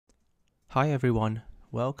Hi everyone,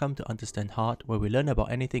 welcome to Understand Heart, where we learn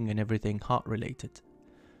about anything and everything heart related.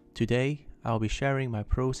 Today, I'll be sharing my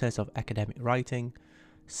process of academic writing,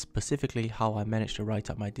 specifically how I managed to write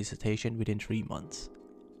up my dissertation within 3 months.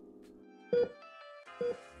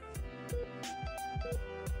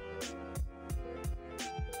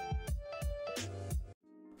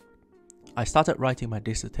 I started writing my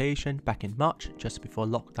dissertation back in March, just before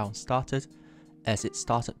lockdown started, as it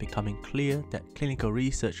started becoming clear that clinical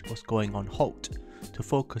research was going on hold to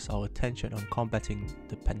focus our attention on combating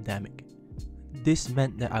the pandemic. This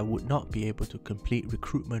meant that I would not be able to complete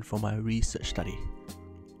recruitment for my research study.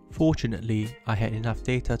 Fortunately, I had enough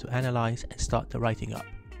data to analyze and start the writing up.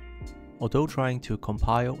 Although trying to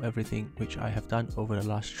compile everything which I have done over the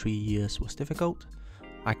last 3 years was difficult,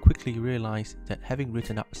 I quickly realized that having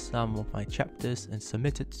written up some of my chapters and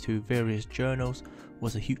submitted to various journals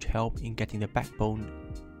was a huge help in getting the backbone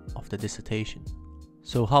of the dissertation.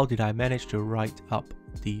 So how did I manage to write up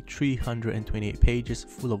the 328 pages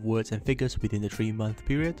full of words and figures within the 3-month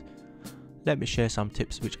period? Let me share some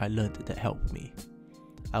tips which I learned that helped me.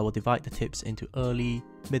 I will divide the tips into early,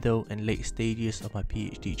 middle and late stages of my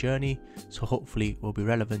PhD journey, so hopefully it will be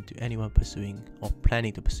relevant to anyone pursuing or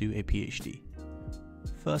planning to pursue a PhD.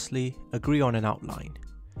 Firstly, agree on an outline.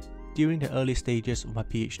 During the early stages of my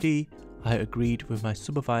PhD, I agreed with my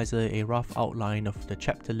supervisor a rough outline of the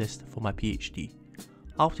chapter list for my PhD.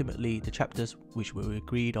 Ultimately, the chapters which we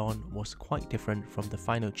agreed on was quite different from the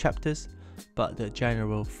final chapters, but the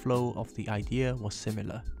general flow of the idea was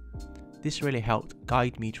similar. This really helped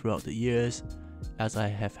guide me throughout the years, as I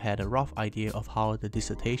have had a rough idea of how the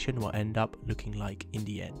dissertation will end up looking like in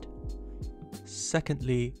the end.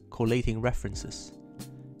 Secondly, collating references.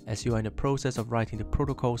 As you are in the process of writing the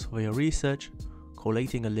protocols for your research,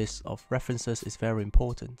 collating a list of references is very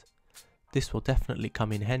important. This will definitely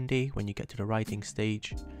come in handy when you get to the writing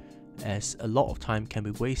stage, as a lot of time can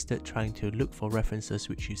be wasted trying to look for references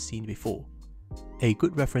which you've seen before. A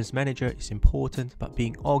good reference manager is important, but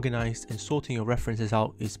being organized and sorting your references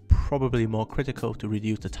out is probably more critical to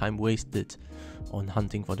reduce the time wasted on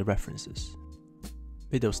hunting for the references.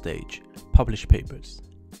 Middle stage, publish papers.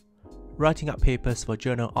 Writing up papers for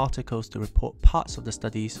journal articles to report parts of the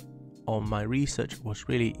studies on my research was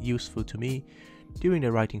really useful to me during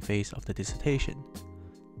the writing phase of the dissertation.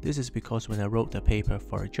 This is because when I wrote the paper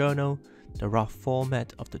for a journal, the rough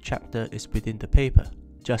format of the chapter is within the paper,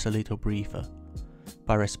 just a little briefer.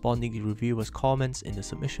 By responding to reviewers' comments in the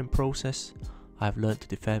submission process, I have learned to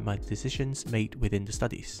defend my decisions made within the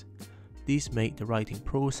studies. These made the writing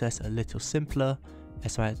process a little simpler,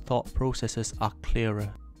 as my thought processes are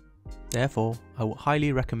clearer. Therefore, I would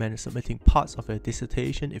highly recommend submitting parts of a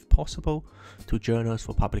dissertation, if possible, to journals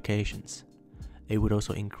for publications. It would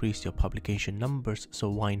also increase your publication numbers, so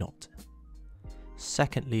why not?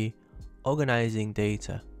 Secondly, organizing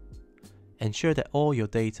data. Ensure that all your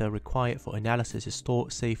data required for analysis is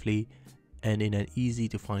stored safely and in an easy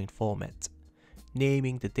to find format.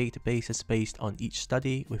 Naming the databases based on each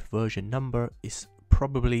study with version number is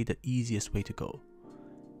probably the easiest way to go.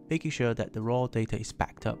 Making sure that the raw data is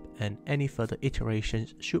backed up and any further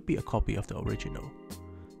iterations should be a copy of the original.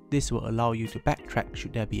 This will allow you to backtrack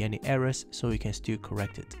should there be any errors, so you can still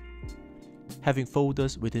correct it. Having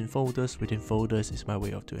folders within folders within folders is my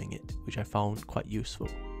way of doing it, which I found quite useful.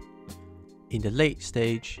 In the late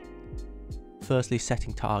stage, firstly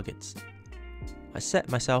setting targets. I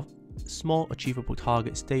set myself small achievable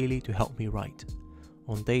targets daily to help me write.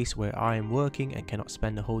 On days where I am working and cannot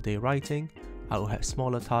spend the whole day writing, I will have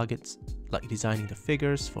smaller targets like designing the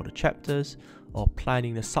figures for the chapters or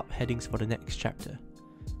planning the subheadings for the next chapter.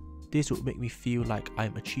 This would make me feel like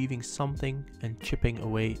I'm achieving something and chipping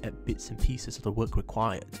away at bits and pieces of the work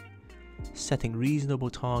required. Setting reasonable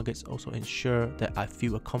targets also ensure that I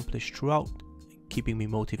feel accomplished throughout, keeping me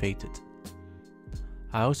motivated.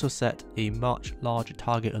 I also set a much larger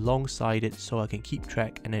target alongside it so I can keep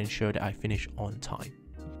track and ensure that I finish on time.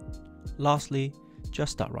 Lastly,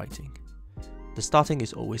 just start writing. The starting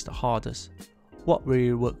is always the hardest. What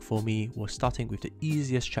really worked for me was starting with the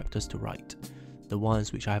easiest chapters to write, the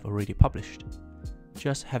ones which I have already published.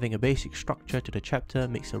 Just having a basic structure to the chapter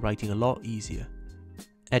makes the writing a lot easier.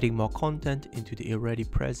 Adding more content into the already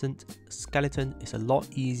present skeleton is a lot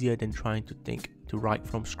easier than trying to think to write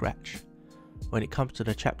from scratch. When it comes to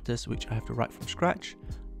the chapters which I have to write from scratch,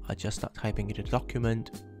 I just start typing into the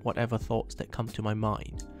document whatever thoughts that come to my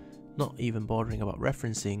mind, not even bothering about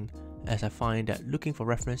referencing, as I find that looking for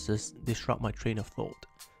references disrupt my train of thought.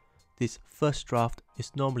 This first draft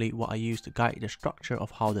is normally what I use to guide the structure of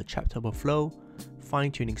how the chapter will flow,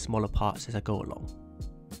 fine-tuning smaller parts as I go along.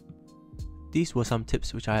 These were some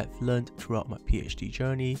tips which I have learned throughout my PhD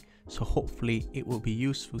journey, so hopefully it will be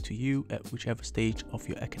useful to you at whichever stage of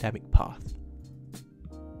your academic path.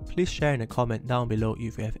 Please share in a comment down below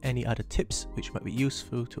if you have any other tips which might be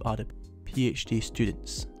useful to other PhD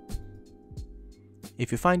students.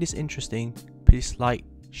 If you find this interesting, please like,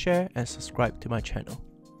 share and subscribe to my channel.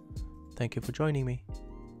 Thank you for joining me.